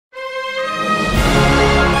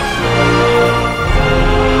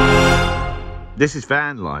This is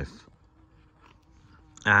van life.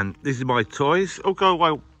 And this is my toys. Oh, go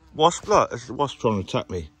away, wasp. Look, there's a wasp trying to attack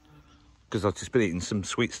me. Because I've just been eating some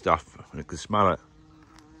sweet stuff and I can smell it.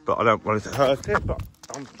 But I don't want it to hurt it, but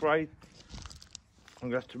I'm afraid I'm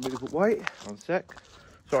going to have to move away. One sec.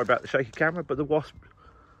 Sorry about the shaky camera, but the wasp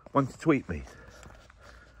wanted to eat me.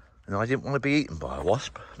 And I didn't want to be eaten by a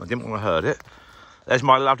wasp. I didn't want to hurt it. There's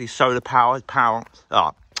my lovely solar-powered power.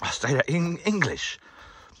 Oh, I say that in English.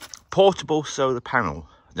 Portable solar panel.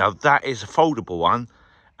 Now, that is a foldable one.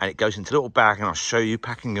 And it goes into a little bag, and I'll show you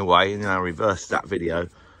packing away. And then I'll reverse that video.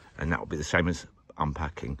 And that will be the same as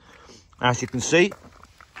unpacking. As you can see,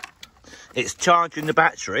 it's charging the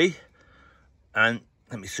battery. And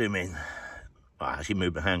let me zoom in. I'll actually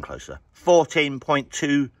move my hand closer.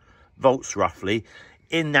 14.2 volts roughly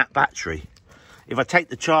in that battery. If I take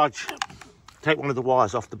the charge, take one of the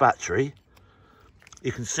wires off the battery,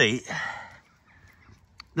 you can see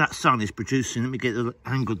that sun is producing. Let me get the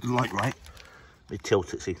angle of the light right. Let me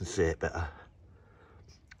tilt it so you can see it better.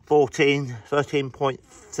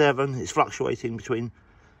 13.7. It's fluctuating between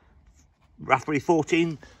roughly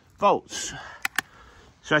 14 volts.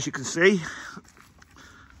 So as you can see,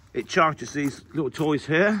 it charges these little toys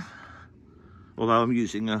here, although I'm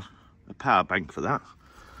using a power bank for that.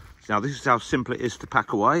 Now this is how simple it is to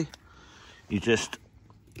pack away. You just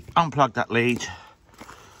unplug that lead,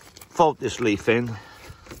 fold this leaf in,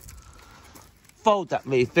 fold that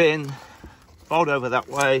leaf in, fold over that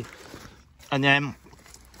way, and then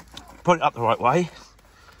put it up the right way.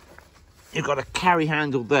 You've got a carry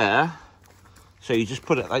handle there, so you just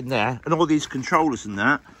put it in there, and all these controllers and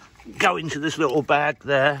that go into this little bag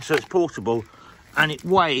there, so it's portable, and it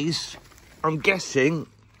weighs, I'm guessing,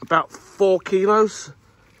 about 4 kilos,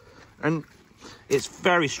 and it's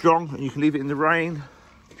very strong, and you can leave it in the rain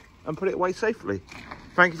and put it away safely.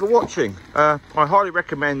 Thank you for watching. I highly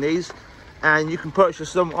recommend these, and you can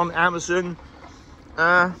purchase them on Amazon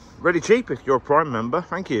really cheap if you're a Prime member.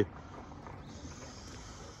 Thank you.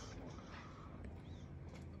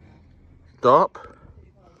 Stop.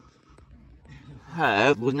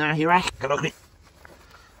 Well, now here I go.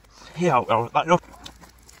 Yeah,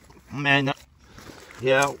 man.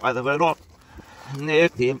 Yeah, either way, not. Near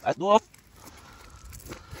him at north.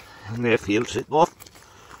 Near fields at north.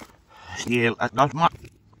 Still at not much.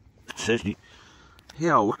 Says he.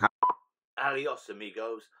 Yeah, adios,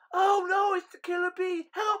 amigos. Oh no, it's the killer bee.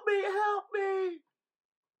 Help me, help me.